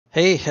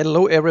Hey,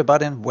 hello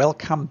everybody and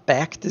welcome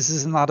back. This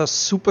is another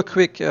super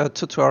quick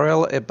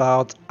tutorial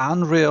about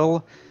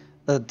Unreal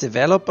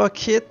Developer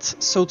Kit,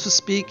 so to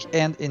speak,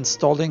 and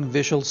installing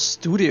Visual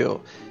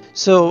Studio.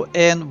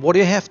 And what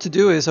you have to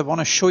do is I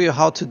want to show you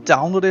how to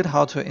download it,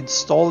 how to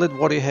install it,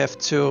 what you have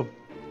to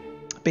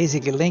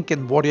basically link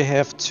and what you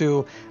have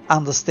to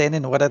understand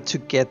in order to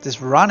get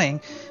this running.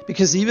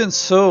 Because even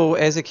so,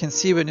 as you can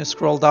see when you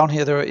scroll down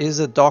here, there is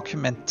a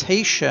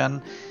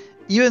documentation.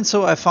 Even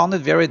so, I found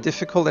it very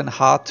difficult and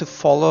hard to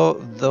follow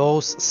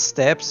those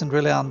steps and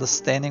really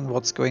understanding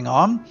what's going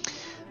on.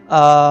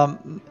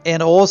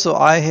 And also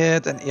I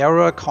had an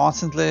error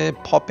constantly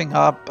popping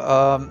up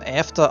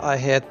after I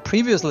had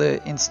previously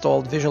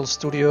installed Visual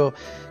Studio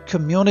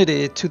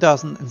Community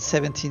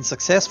 2017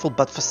 successful,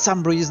 but for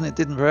some reason it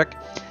didn't work.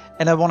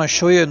 And I want to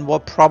show you in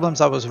what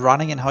problems I was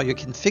running and how you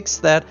can fix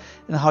that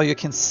and how you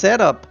can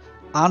set up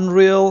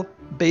Unreal,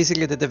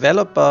 basically the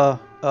developer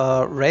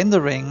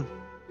rendering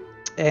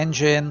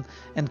engine,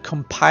 and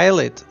compile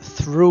it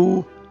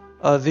through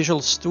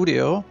Visual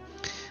Studio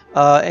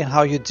and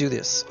how you do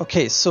this.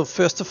 Okay, so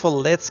first of all,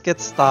 let's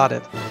get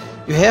started.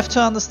 You have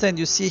to understand,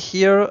 you see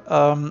here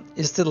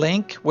is the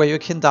link where you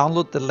can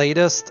download the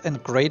latest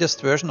and greatest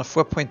version of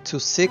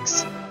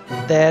 4.26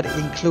 that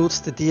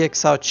includes the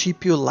DXR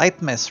GPU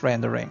Lightmass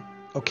rendering.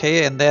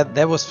 Okay, and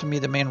that was for me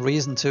the main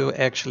reason to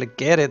actually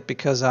get it,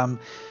 because I'm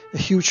a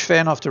huge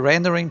fan of the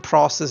rendering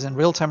process and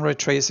real-time ray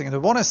tracing, and I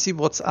want to see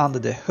what's under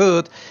the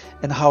hood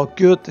and how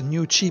good the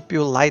new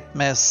GPU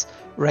Lightmass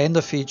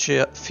render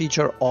feature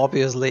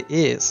obviously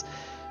is.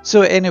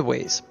 So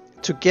anyways,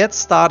 to get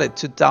started,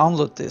 to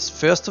download this,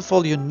 first of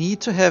all you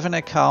need to have an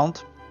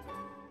account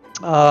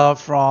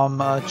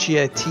from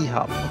GIT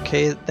Hub.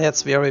 Okay,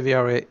 that's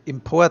very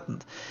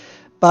important.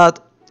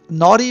 But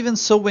not even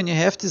so when you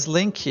have this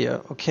link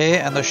here, okay,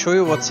 and I'll show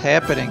you what's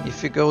happening.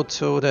 If you go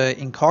to the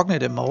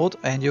incognito mode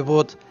and you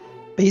would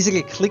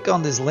basically click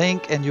on this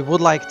link and you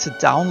would like to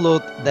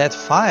download that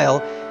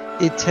file,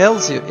 it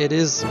tells you it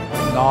is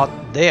not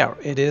there,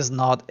 it is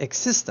not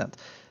existent.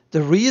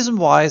 The reason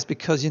why is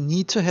because you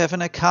need to have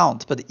an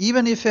account. But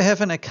even if you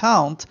have an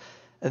account,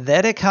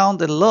 that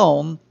account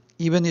alone,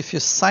 even if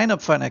you sign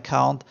up for an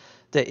account,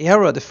 the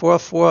error, the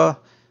 404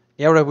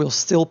 error will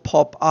still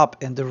pop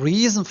up. And the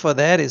reason for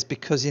that is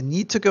because you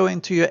need to go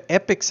into your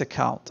Epic's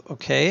account,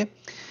 okay?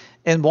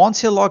 And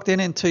once you're logged in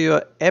into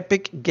your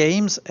Epic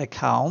Games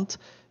account,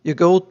 you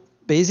go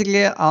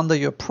basically under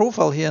your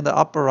profile here in the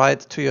upper right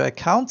to your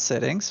account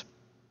settings.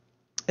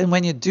 And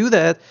when you do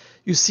that,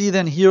 you see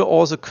then here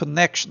also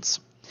connections.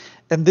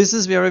 And this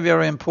is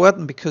very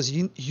important, because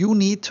you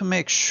need to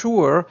make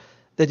sure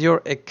that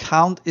your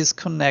account is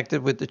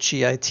connected with the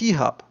GIT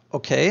Hub,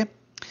 okay?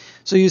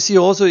 So you see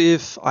also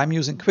if I'm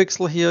using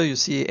Quixel here, you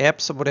see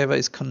apps or whatever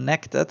is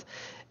connected.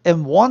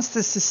 And once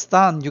this is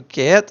done, you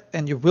get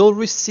and you will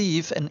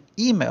receive an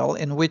email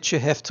in which you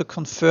have to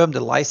confirm the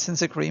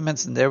license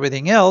agreements and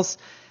everything else.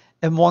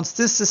 And once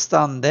this is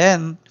done,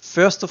 then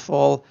first of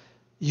all,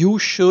 you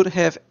should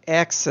have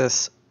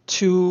access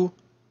to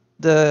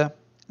the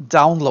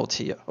download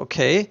here,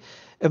 okay?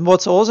 And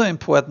what's also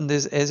important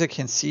is, as you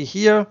can see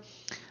here,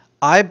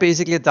 I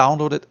basically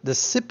downloaded the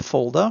zip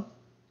folder.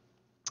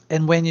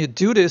 And when you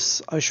do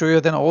this, I'll show you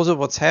then also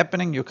what's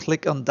happening. You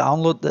click on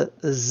download the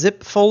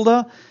zip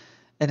folder.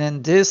 And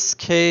in this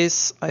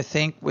case, I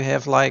think we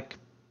have like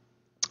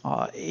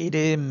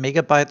 80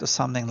 megabyte or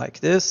something like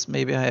this.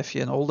 Maybe I have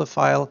here an older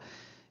file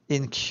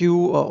in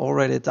queue or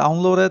already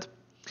downloaded.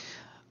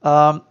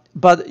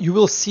 But you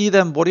will see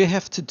then what you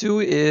have to do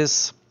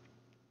is,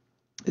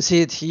 you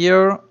see it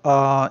here,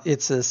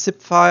 it's a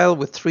zip file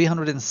with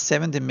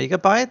 370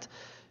 megabyte.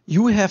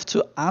 You have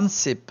to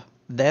unzip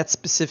that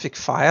specific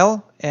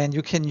file, and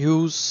you can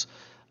use,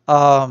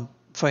 for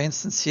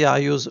instance, here I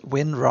use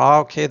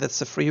WinRAR, okay, that's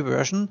the free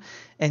version,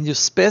 and you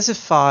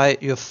specify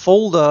your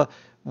folder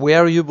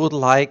where you would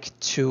like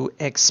to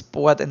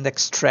export and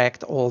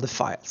extract all the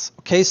files.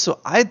 Okay, so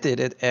I did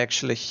it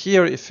actually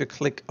here. If you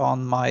click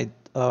on my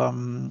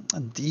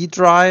D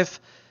drive,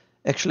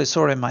 actually,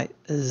 sorry, my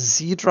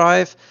Z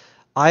drive,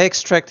 I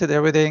extracted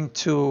everything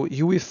to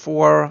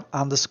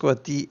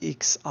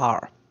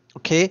UE4_DXR.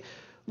 Okay.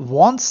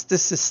 Once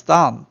this is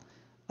done,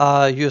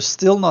 you're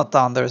still not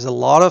done. There's a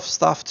lot of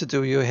stuff to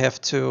do. You have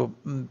to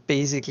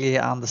basically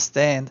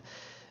understand.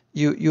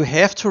 You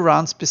have to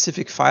run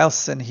specific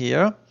files in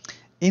here.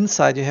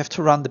 Inside, you have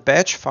to run the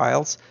batch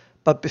files.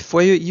 But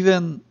before you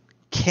even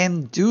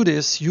can do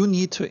this, you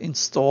need to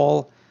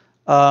install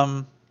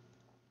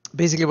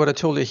basically what I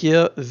told you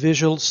here,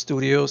 Visual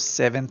Studio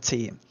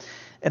 17.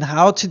 And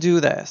how to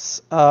do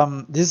this.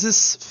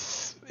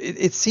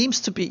 It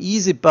seems to be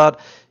easy, but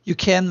you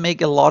can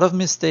make a lot of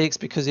mistakes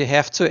because you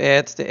have to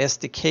add the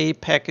SDK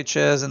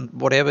packages and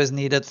whatever is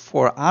needed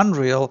for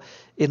Unreal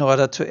in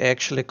order to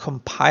actually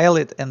compile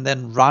it and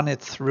then run it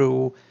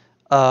through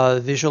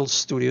Visual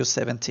Studio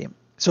 17.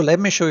 So let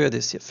me show you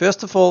this here.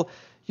 First of all,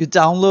 you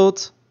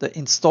download the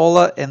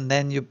installer and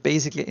then you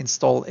basically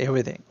install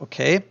everything,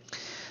 okay?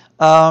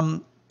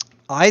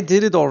 I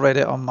did it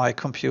already on my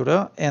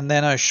computer, and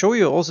then I show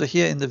you also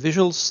here in the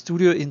Visual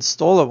Studio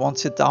installer.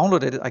 Once you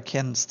download it, I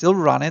can still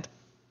run it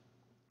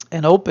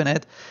and open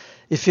it.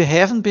 If you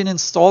haven't been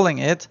installing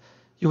it,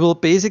 you will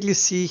basically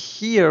see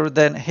here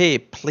then, hey,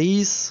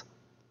 please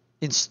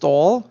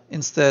install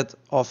instead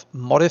of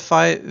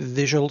modify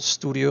Visual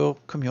Studio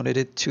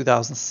Community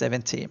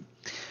 2017.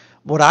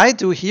 What I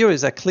do here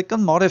is I click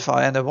on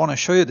modify, and I want to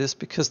show you this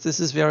because this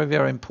is very,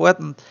 very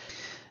important.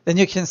 Then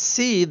you can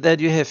see that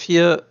you have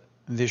here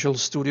Visual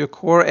Studio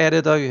Core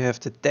Editor, you have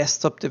the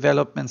desktop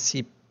development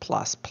C++,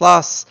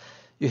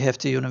 you have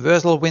the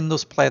universal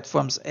Windows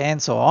platforms, and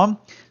so on.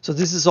 So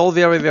this is all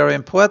very, very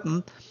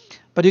important.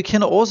 But you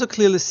can also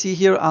clearly see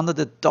here under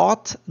the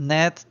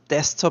 .NET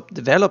desktop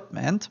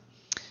development,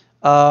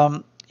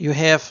 you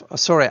have,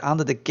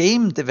 under the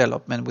game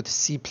development with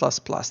C++.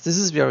 This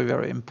is very,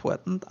 very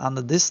important.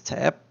 Under this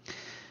tab,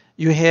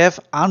 you have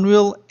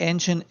Unreal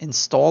Engine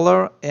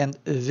installer and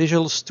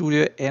Visual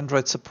Studio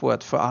Android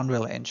support for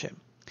Unreal Engine.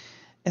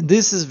 And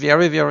this is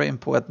very, very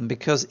important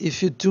because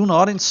if you do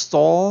not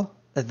install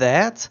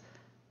that,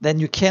 then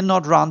you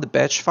cannot run the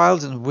batch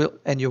files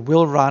and you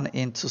will run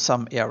into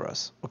some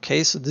errors.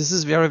 Okay, so this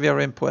is very,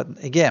 very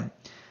important. Again,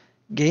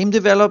 game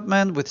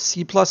development with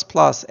C++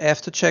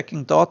 after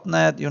checking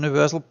 .NET,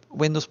 Universal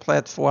Windows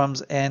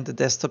platforms, and the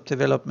desktop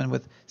development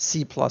with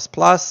C++.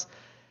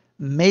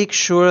 Make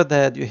sure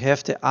that you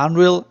have the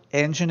Unreal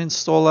Engine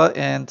installer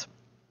and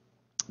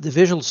the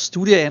Visual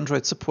Studio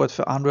Android support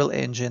for Unreal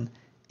Engine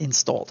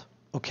installed.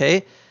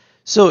 Okay,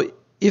 so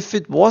if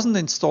it wasn't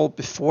installed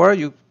before,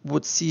 you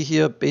would see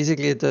here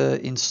basically the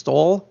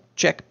install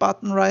check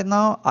button right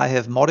now. I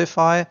have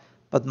modify,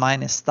 but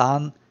mine is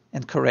done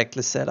and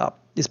correctly set up.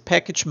 This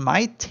package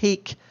might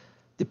take,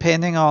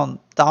 depending on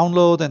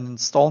download and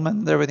installment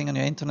and everything on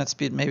your internet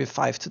speed, maybe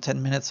 5 to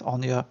 10 minutes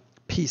on your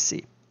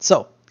PC.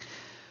 So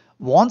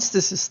once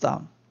this is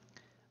done,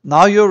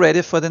 now you're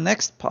ready for the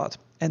next part.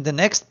 And the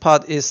next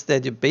part is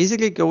that you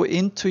basically go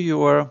into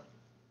your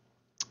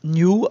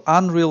new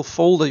Unreal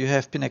folder you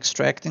have been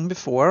extracting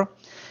before,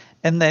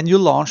 and then you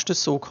launch the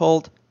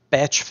so-called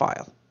batch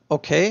file.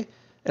 Okay,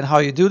 and how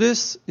you do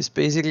this is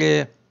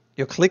basically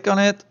you click on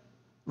it,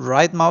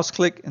 right mouse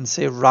click, and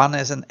say run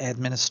as an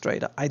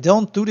administrator. I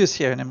don't do this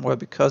here anymore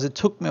because it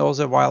took me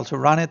also a while to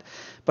run it,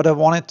 but I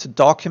wanted to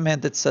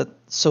document it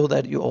so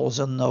that you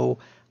also know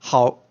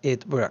how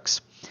it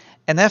works.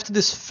 And after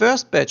this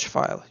first batch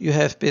file you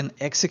have been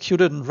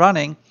executed and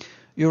running,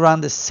 you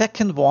run the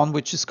second one,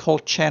 which is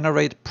called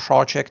generate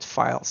project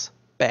files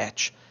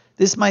batch.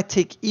 This might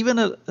take even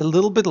a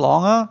little bit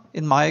longer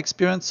in my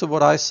experience. So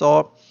what I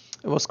saw,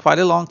 it was quite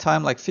a long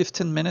time, like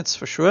 15 minutes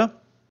for sure.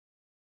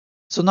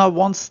 So now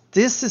once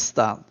this is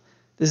done,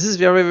 this is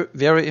very,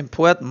 very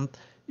important.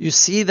 You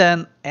see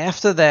then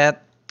after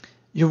that,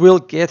 you will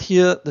get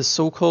here the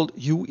so-called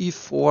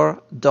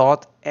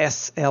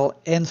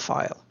UE4.sln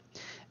file.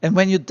 And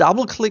when you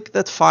double click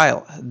that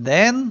file,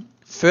 then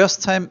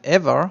first time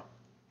ever,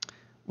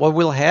 what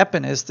will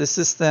happen is this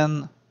is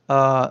then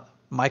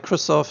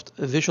Microsoft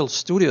Visual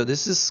Studio.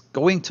 This is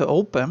going to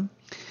open.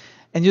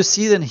 And you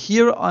see then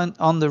here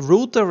on the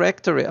root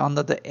directory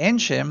under the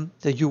engine,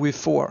 the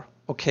UE4,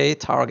 okay,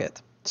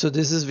 target. So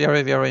this is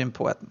very, very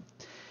important.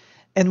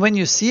 And when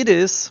you see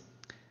this,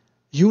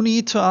 you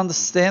need to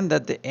understand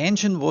that the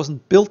engine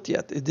wasn't built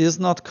yet. It is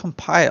not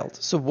compiled.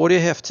 So what you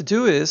have to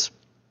do is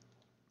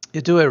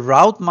you do a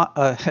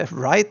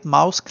right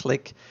mouse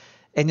click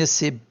and you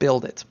say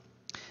build it.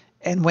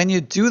 And when you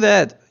do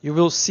that, you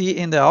will see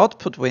in the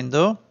output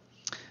window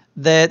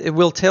that it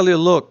will tell you,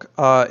 look,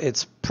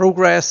 it's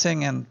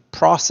progressing and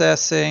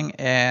processing,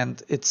 and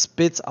it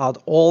spits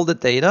out all the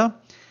data.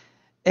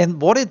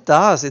 And what it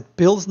does, it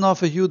builds now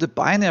for you the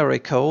binary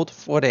code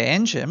for the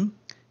engine,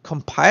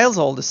 compiles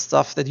all the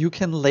stuff that you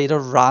can later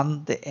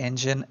run the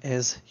engine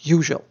as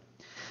usual.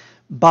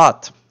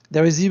 But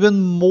there is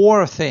even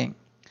more thing,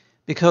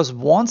 because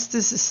once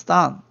this is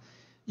done,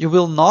 you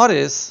will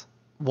notice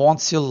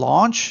once you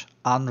launch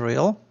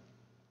Unreal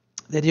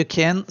that you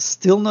can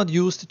still not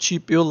use the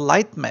GPU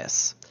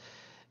Lightmass.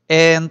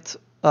 And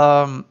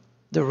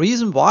the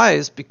reason why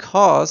is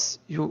because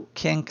you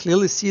can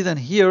clearly see then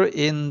here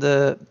in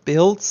the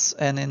builds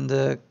and in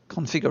the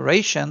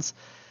configurations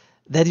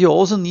that you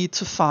also need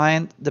to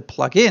find the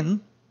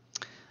plugin,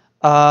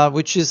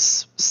 which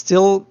is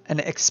still an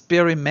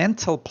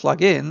experimental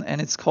plugin, and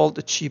it's called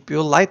the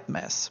GPU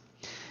Lightmass.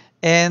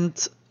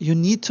 And you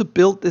need to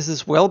build this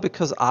as well,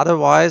 because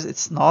otherwise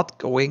it's not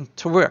going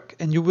to work.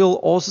 And you will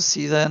also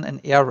see then an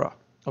error,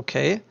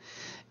 okay,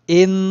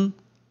 in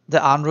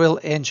the Unreal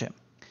Engine.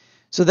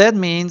 So that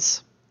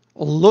means,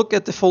 look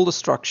at the folder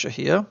structure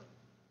here.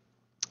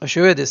 I'll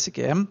show you this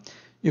again.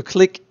 You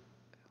click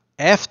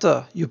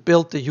after you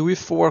build the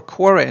UE4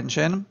 core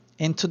engine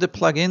into the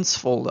plugins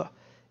folder.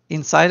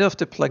 Inside of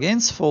the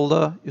plugins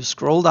folder, you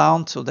scroll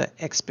down to the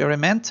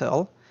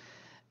experimental,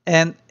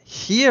 and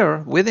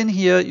here, within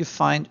here, you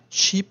find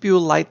GPU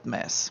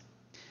Lightmass.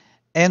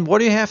 And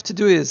what you have to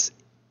do is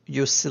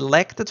you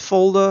select that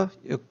folder,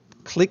 you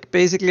click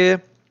basically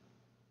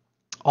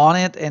on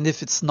it, and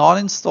if it's not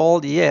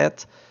installed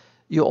yet,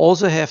 you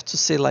also have to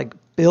say like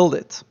build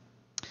it.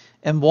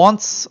 And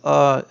once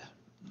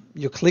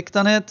you clicked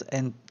on it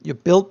and you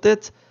built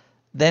it,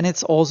 then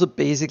it's also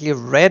basically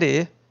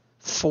ready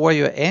for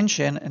your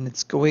engine and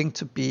it's going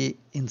to be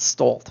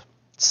installed.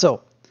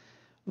 So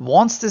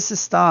once this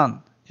is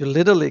done, you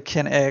literally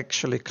can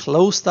actually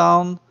close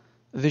down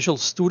Visual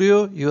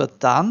Studio. You are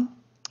done.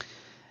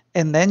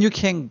 And then you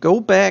can go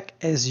back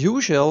as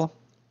usual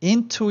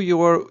into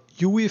your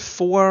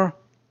UE4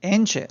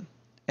 engine.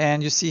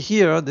 And you see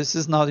here, this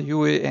is now the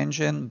UE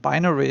engine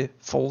binary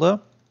folder.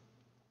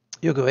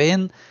 You go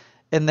in,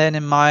 and then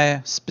in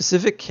my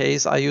specific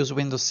case, I use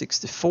Windows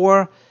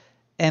 64.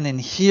 And in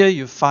here,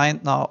 you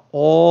find now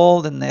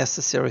all the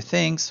necessary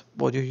things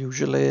what you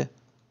usually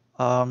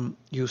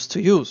used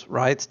to use,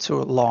 right, to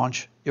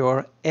launch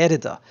your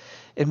editor.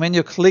 And when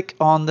you click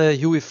on the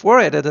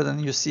UE4 editor, then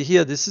you see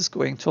here, this is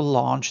going to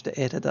launch the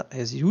editor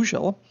as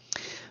usual.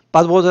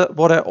 But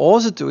what I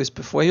also do is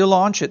before you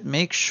launch it,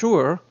 make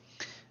sure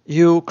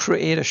you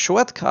create a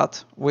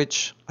shortcut,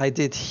 which I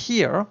did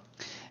here.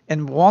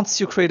 And once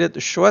you created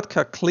the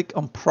shortcut, click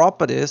on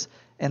Properties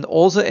and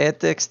also add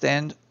the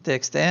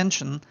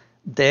extension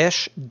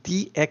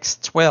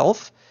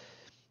 -dx12.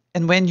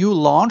 And when you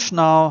launch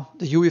now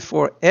the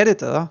UE4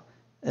 editor,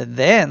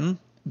 then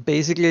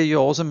basically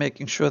you're also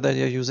making sure that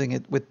you're using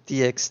it with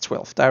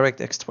DX12,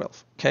 DirectX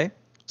 12. Okay,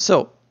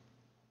 so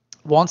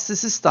once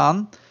this is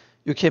done,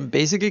 you can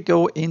basically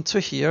go into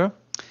here.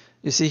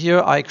 You see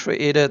here I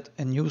created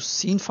a new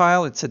scene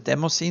file. It's a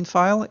demo scene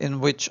file in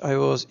which I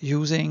was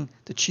using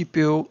the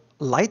GPU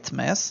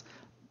Lightmass.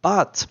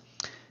 But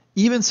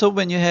even so,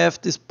 when you have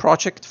this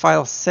project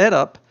file set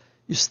up,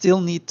 you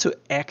still need to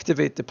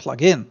activate the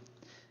plugin.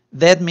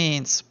 That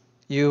means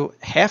you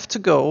have to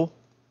go.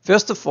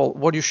 First of all,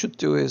 what you should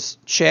do is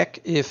check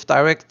if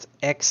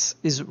DirectX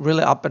is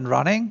really up and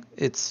running.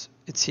 It's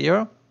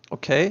here,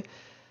 okay.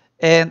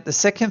 And the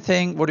second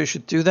thing, what you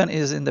should do then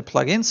is in the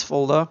plugins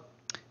folder,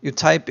 you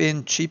type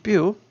in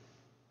GPU,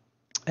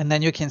 and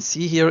then you can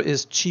see here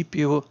is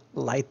GPU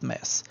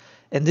Lightmass.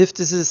 And if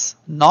this is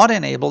not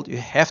enabled, you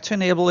have to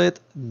enable it,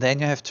 then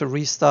you have to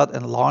restart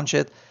and launch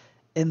it,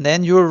 and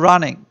then you're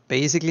running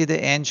basically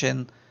the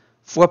engine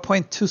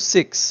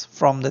 4.26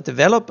 from the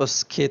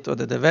developer's kit or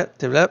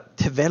the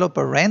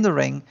developer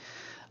rendering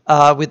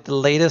with the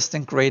latest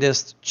and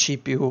greatest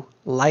GPU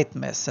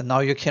Lightmass. And now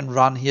you can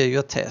run here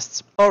your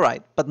tests. All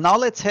right, but now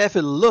let's have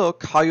a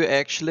look how you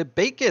actually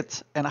bake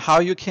it and how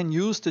you can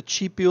use the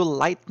GPU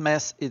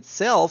Lightmass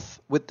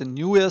itself with the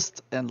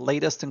newest and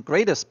latest and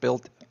greatest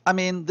build. I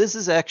mean, this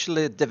is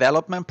actually a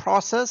development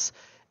process,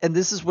 and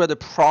this is where the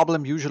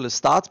problem usually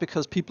starts,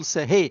 because people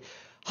say, hey,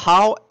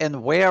 how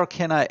and where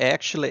can I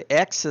actually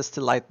access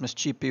the Lightmass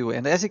GPU?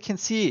 And as you can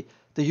see,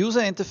 the user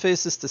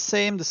interface is the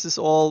same. This is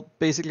all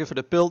basically for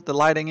the build, the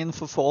lighting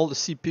info for all the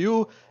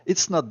CPU.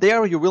 It's not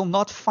there. You will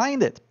not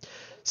find it.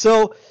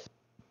 So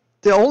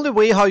the only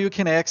way how you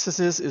can access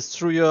this is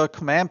through your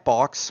command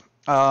box.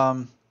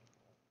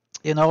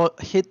 You know,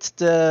 hit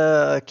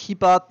the key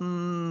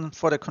button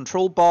for the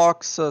control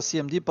box,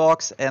 CMD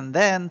box, and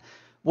then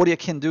what you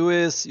can do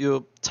is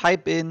you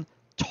type in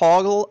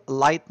toggle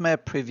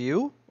Lightmap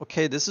preview.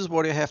 Okay, this is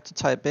what you have to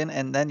type in,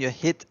 and then you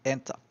hit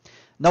enter.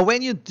 Now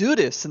when you do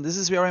this, and this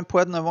is very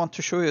important, I want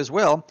to show you as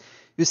well,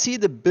 you see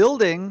the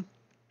building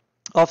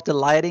of the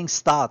lighting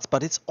starts,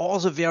 but it's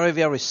also very,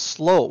 very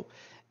slow.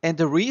 And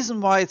the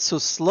reason why it's so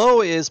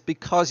slow is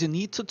because you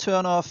need to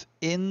turn off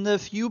in the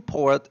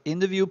viewport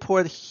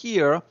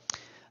here,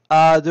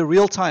 the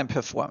real-time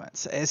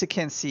performance. As you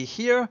can see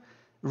here,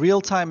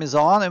 real-time is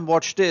on, and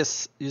watch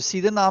this. You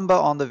see the number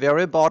on the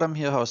very bottom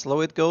here, how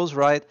slow it goes,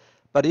 right?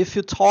 But if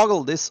you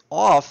toggle this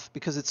off,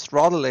 because it's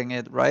throttling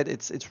it, right?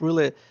 It's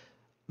really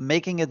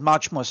making it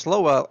much more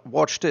slower.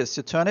 Watch this.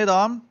 You turn it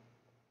on,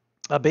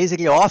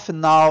 basically off,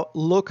 and now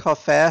look how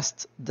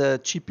fast the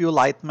GPU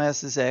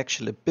Lightmass is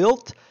actually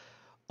built.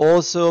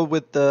 Also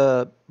with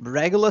the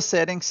regular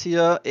settings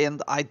here,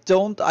 and I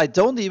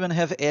don't even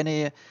have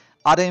any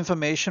other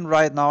information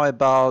right now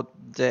about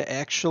the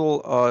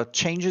actual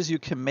changes you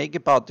can make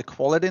about the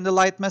quality in the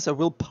Lightmass. I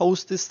will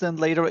post this then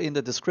later in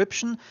the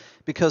description,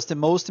 because the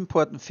most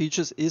important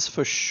features is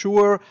for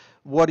sure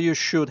what you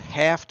should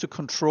have to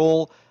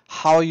control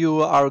how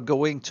you are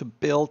going to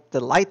build the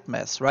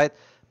Lightmass, right?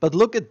 But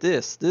look at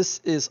this. This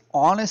is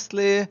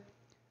honestly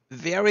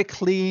very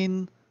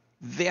clean,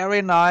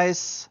 very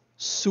nice,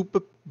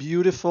 super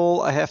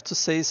beautiful, I have to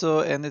say so,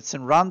 and it's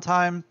in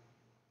runtime.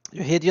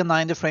 You hit your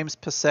 90 frames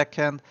per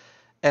second,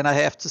 and I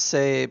have to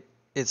say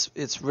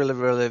it's really,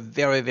 really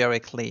very, very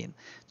clean.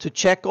 To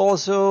check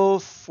also,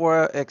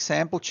 for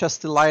example,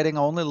 just the lighting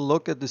only,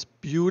 look at this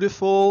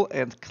beautiful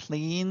and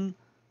clean,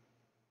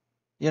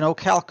 you know,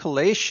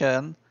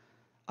 calculation.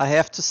 I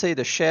have to say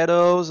the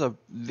shadows are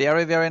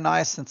very, very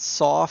nice and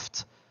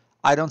soft.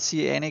 I don't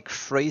see any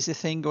crazy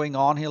thing going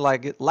on here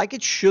like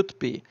it should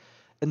be.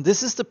 And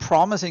this is the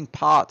promising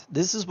part.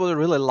 This is what I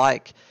really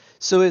like.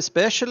 So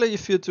especially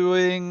if you're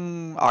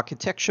doing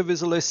architecture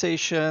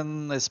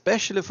visualization,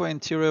 especially for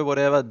interior,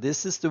 whatever,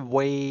 this is the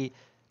way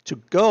to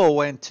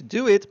go and to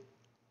do it.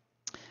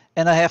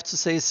 And I have to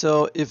say,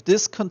 so if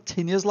this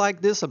continues like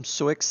this, I'm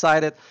so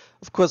excited.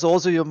 Of course,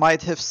 also you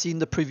might have seen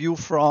the preview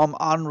from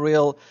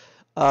Unreal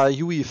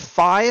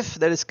UE5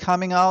 that is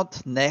coming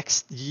out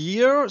next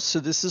year. So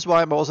this is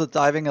why I'm also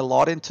diving a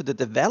lot into the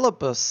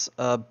developers'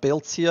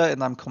 builds here,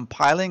 and I'm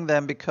compiling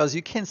them because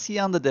you can see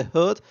under the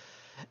hood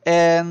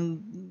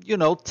and, you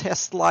know,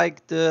 test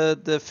like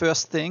the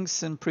first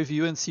things in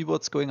preview and see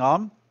what's going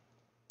on.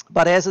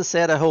 But as I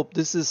said, I hope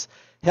this is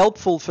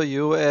helpful for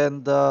you,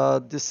 and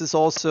this is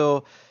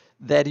also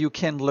that you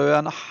can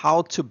learn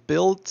how to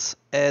build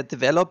a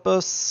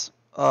developer's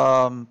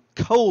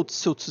code,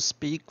 so to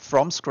speak,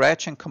 from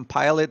scratch and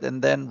compile it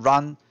and then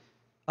run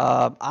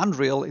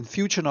Unreal in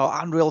future or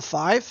Unreal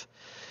 5.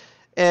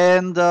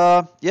 And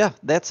yeah,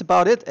 that's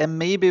about it. And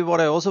maybe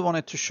what I also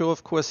wanted to show,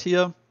 of course,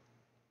 here,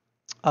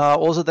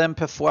 also then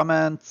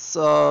performance.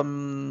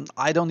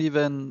 I don't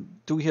even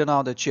do here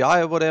now the GI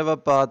or whatever,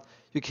 but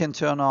you can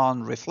turn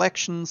on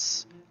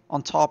reflections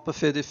on top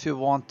of it if you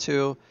want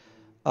to.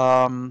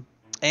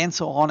 And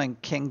so on,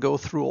 and can go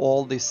through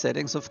all these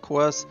settings, of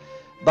course.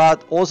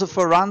 But also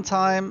for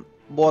runtime,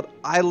 what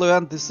I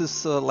learned, this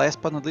is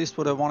last but not least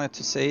what I wanted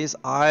to say, is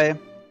I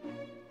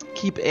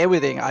keep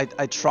everything.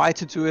 I try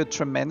to do a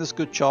tremendous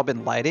good job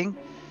in lighting,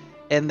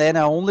 and then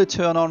I only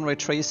turn on ray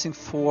tracing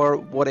for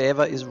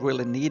whatever is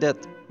really needed,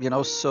 you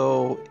know.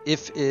 So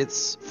if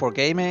it's for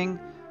gaming,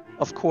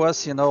 of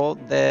course, you know,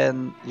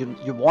 then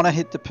you want to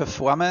hit the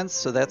performance,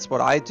 so that's what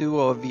I do.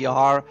 Or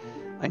VR,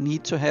 I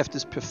need to have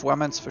this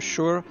performance for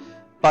sure.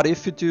 But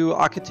if you do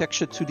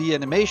architecture 2D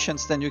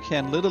animations, then you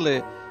can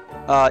literally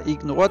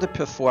ignore the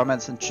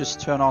performance and just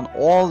turn on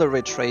all the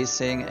ray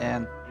tracing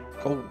and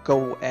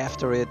go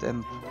after it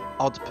and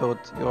output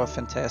your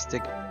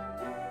fantastic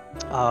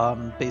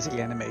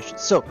basically animation.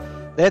 So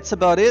that's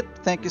about it.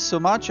 Thank you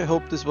so much. I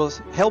hope this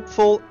was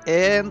helpful,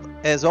 and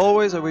as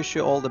always, I wish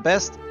you all the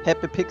best.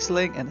 Happy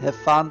pixeling and have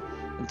fun,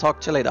 and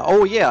talk to you later.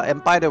 Oh yeah,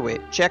 and by the way,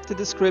 check the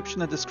description.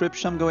 The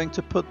description I'm going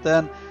to put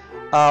then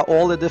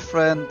all the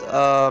different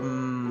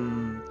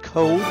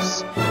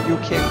codes you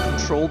can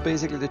control,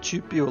 basically the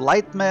GPU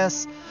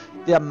Lightmass.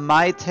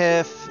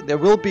 There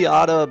will be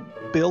other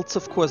builds,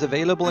 of course,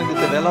 available in the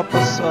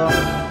developers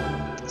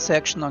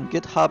section on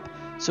GitHub,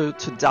 so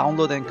to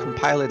download and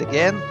compile it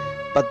again.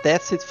 But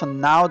that's it for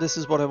now. This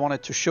is what I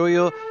wanted to show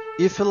you.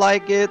 If you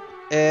like it,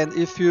 and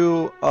if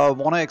you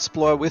want to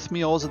explore with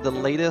me also the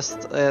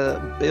latest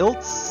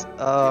builds,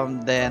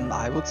 then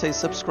I would say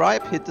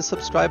subscribe, hit the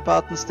subscribe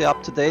button, stay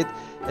up to date,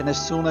 and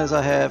as soon as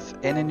I have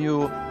any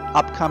new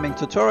upcoming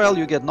tutorial,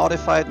 you get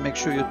notified. Make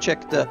sure you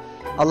check the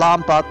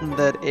alarm button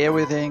that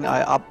everything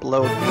I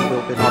upload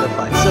will be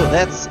notified. So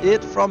that's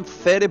it from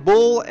Fatty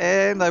Bull,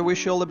 and I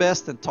wish you all the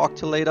best and talk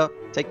to you later.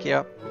 Take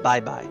care. Bye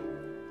bye.